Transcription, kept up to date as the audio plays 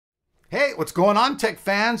Hey, what's going on, tech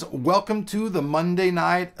fans? Welcome to the Monday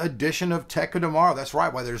night edition of Tech of Tomorrow. That's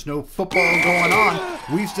right, while there's no football going on,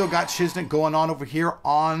 we've still got shiznit going on over here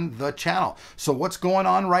on the channel. So what's going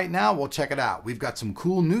on right now? Well, check it out. We've got some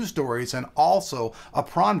cool news stories and also a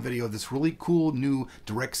prawn video of this really cool new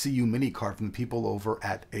DirectCU Mini card from the people over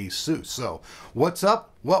at ASUS. So what's up?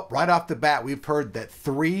 Well, right off the bat, we've heard that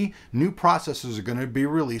 3 new processors are going to be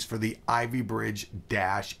released for the Ivy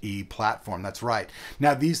Bridge-E platform. That's right.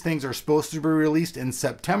 Now, these things are supposed to be released in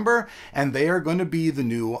September, and they are going to be the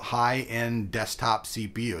new high-end desktop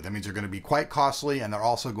CPU. That means they're going to be quite costly, and they're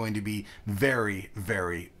also going to be very,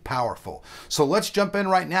 very powerful. So let's jump in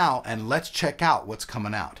right now, and let's check out what's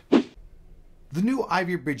coming out. The new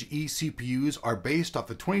Ivy Bridge-E CPUs are based off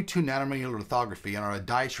the 22nm lithography and are a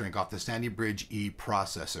die shrink off the Sandy Bridge-E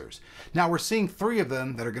processors. Now we're seeing 3 of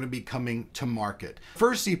them that are going to be coming to market.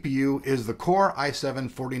 First CPU is the Core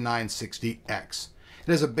i7-4770X.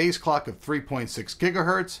 It has a base clock of 3.6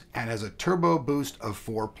 GHz and has a turbo boost of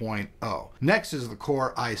 4.0. Next is the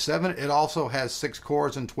Core i7. It also has 6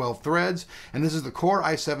 cores and 12 threads, and this is the Core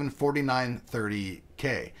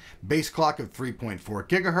i7-4930K. Base clock of 3.4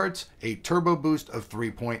 GHz, a turbo boost of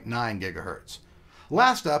 3.9 GHz.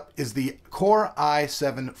 Last up is the Core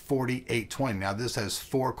i7-4820. Now this has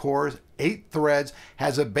 4 cores, 8 threads,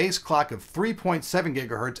 has a base clock of 3.7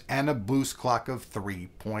 GHz and a boost clock of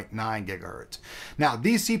 3.9 GHz. Now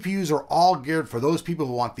these CPUs are all geared for those people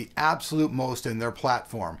who want the absolute most in their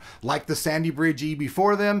platform. Like the Sandy Bridge E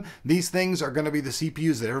before them, these things are going to be the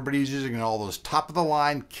CPUs that everybody's using in all those top of the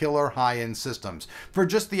line killer high-end systems. For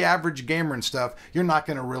just the average gamer and stuff, you're not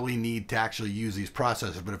going to really need to actually use these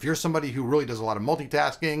processors. But if you're somebody who really does a lot of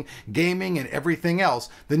multitasking, gaming, and everything else,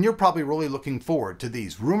 then you're probably really looking forward to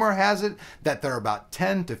these. Rumor has it that they're about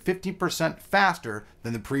 10 to 50% faster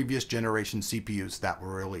than the previous generation CPUs that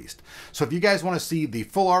were released. So if you guys want to see the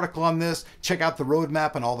full article on this, check out the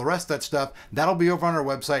roadmap and all the rest of that stuff, that'll be over on our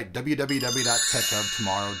website,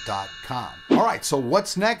 www.techoftomorrow.com. All right, so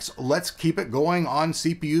what's next? Let's keep it going on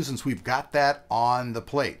CPUs since we've got that on the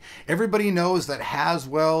plate. Everybody knows that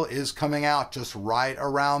Haswell is coming out just right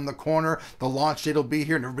around the corner. The launch date will be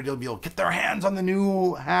here and everybody will be able to get their hands on the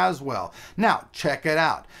new Haswell. Now, check it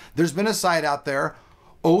out. There's been a site out there,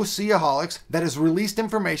 OCaholics, that has released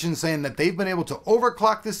information saying that they've been able to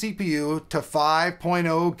overclock the CPU to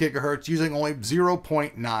 5.0 gigahertz using only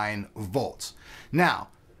 0.9 volts. Now,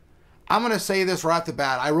 I'm going to say this right off the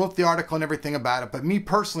bat. I wrote the article and everything about it, but me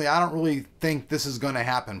personally, I don't really think this is going to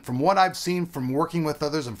happen. From what I've seen from working with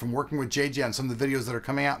others and from working with JJ on some of the videos that are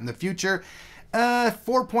coming out in the future,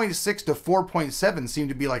 4.6 to 4.7 seemed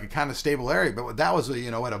to be like a kind of stable area, but that was, you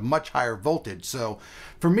know, at a much higher voltage. So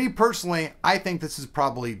for me personally, I think this is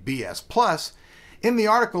probably BS. Plus, in the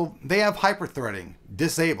article, they have hyperthreading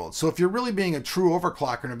disabled. So if you're really being a true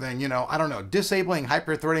overclocker and everything, you know, I don't know, disabling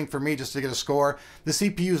hyperthreading for me just to get a score, the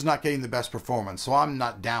CPU is not getting the best performance. So I'm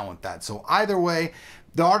not down with that. So either way,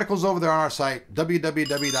 the article's over there on our site,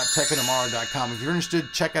 www.techoftomorrow.com. If you're interested,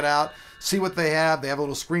 check it out, see what they have. They have a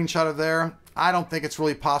little screenshot of there. I don't think it's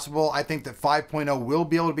really possible. I think that 5.0 will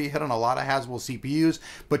be able to be hit on a lot of Haswell CPUs,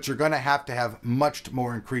 but you're going to have much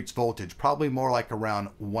more increased voltage, probably more like around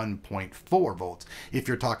 1.4 volts if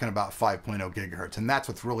you're talking about 5.0 gigahertz. And that's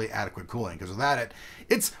what's really adequate cooling, because without it,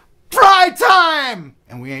 it's fry time!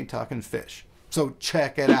 And we ain't talking fish. So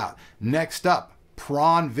check it out. Next up,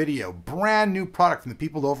 Prawn Video, brand new product from the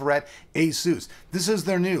people over at ASUS. This is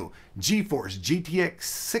their new GeForce GTX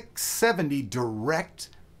 670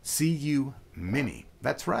 DirectCU Mini.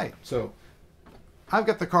 That's right. So I've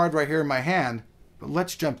got the card right here in my hand, but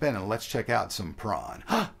let's jump in and let's check out some prawn.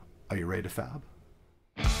 Are you ready to fab?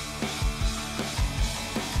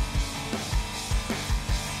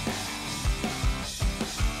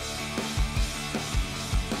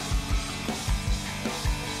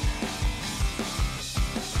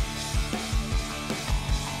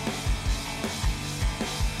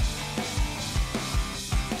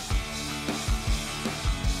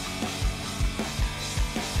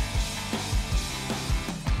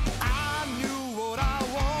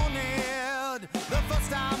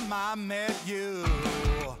 I met you,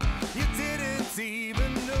 you didn't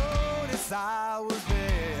even notice I was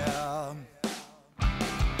there.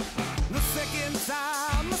 The second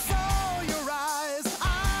time I saw your eyes,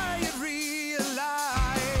 I had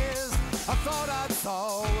realized I thought I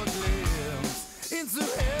saw a glimpse into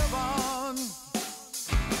heaven.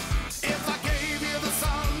 If I gave you the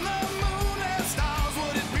sun, the moon, and stars,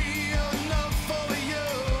 would it be enough for you?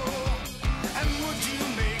 And would you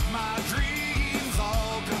make my dreams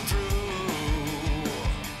all come true?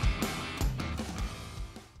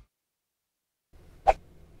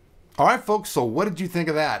 All right, folks, so what did you think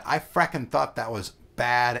of that? I fracking thought that was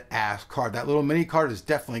badass card. That little mini card is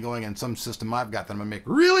definitely going in some system I've got that I'm gonna make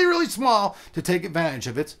really, really small to take advantage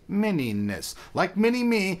of its mininess. Like Mini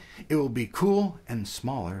Me, it will be cool and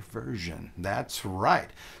smaller version. That's right.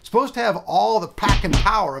 Supposed to have all the pack and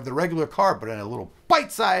power of the regular card, but in a little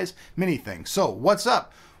bite-sized mini thing. So what's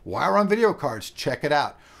up? While we're on video cards, check it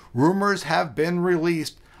out. Rumors have been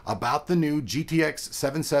released about the new GTX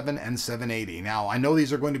 77 and 780. Now, I know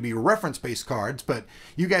these are going to be reference-based cards, but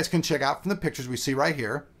you guys can check out from the pictures we see right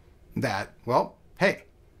here that, well, hey,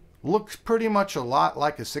 looks pretty much a lot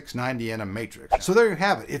like a 690 in a matrix. So there you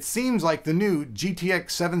have it. It seems like the new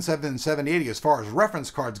GTX 77 and 780, as far as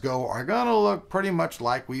reference cards go, are gonna look pretty much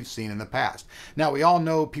like we've seen in the past. Now, we all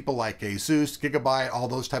know people like ASUS, Gigabyte, all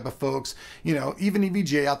those type of folks, you know, even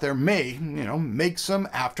EVGA out there may, you know, make some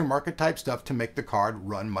aftermarket type stuff to make the card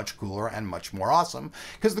run much cooler and much more awesome.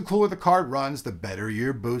 Because the cooler the card runs, the better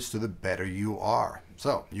your boost, the better you are.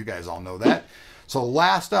 So you guys all know that. So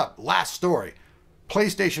last up, last story.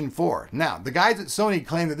 PlayStation 4. Now, the guys at Sony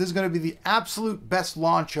claim that this is going to be the absolute best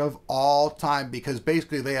launch of all time because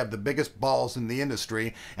basically they have the biggest balls in the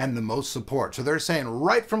industry and the most support. So they're saying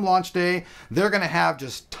right from launch day, they're going to have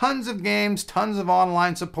just tons of games, tons of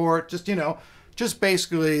online support, just, you know, just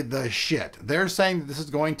basically the shit. They're saying that this is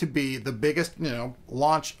going to be the biggest, you know,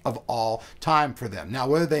 launch of all time for them. Now,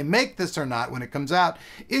 whether they make this or not when it comes out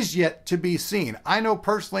is yet to be seen. I know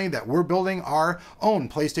personally that we're building our own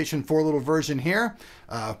PlayStation 4 little version here.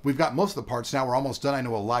 We've got most of the parts now. We're almost done. I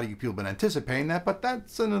know a lot of you people have been anticipating that, but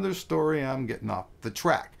that's another story. I'm getting off the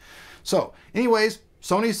track. So anyways,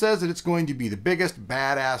 Sony says that it's going to be the biggest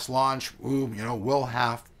badass launch. Ooh, you know, we'll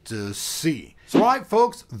have to see. So all right,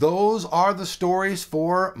 folks, those are the stories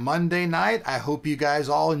for Monday night. I hope you guys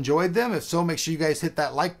all enjoyed them. If so, make sure you guys hit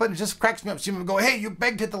that like button. It just cracks me up. See them go, hey, you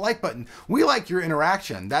begged to hit the like button. We like your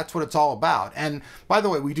interaction. That's what it's all about. And by the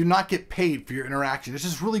way, we do not get paid for your interaction. It's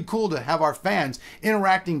just really cool to have our fans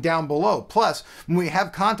interacting down below. Plus, when we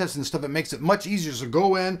have contests and stuff, it makes it much easier to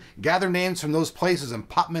go in, gather names from those places, and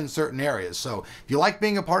pop them in certain areas. So if you like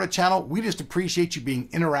being a part of the channel, we just appreciate you being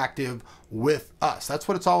interactive with us. That's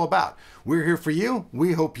what it's all about. We're here for you.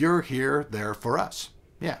 We hope you're there for us.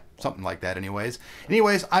 Yeah, something like that anyways.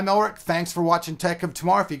 I'm Elric. Thanks for watching Tech of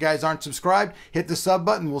Tomorrow. If you guys aren't subscribed, hit the sub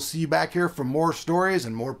button. We'll see you back here for more stories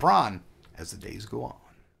and more prawn as the days go on.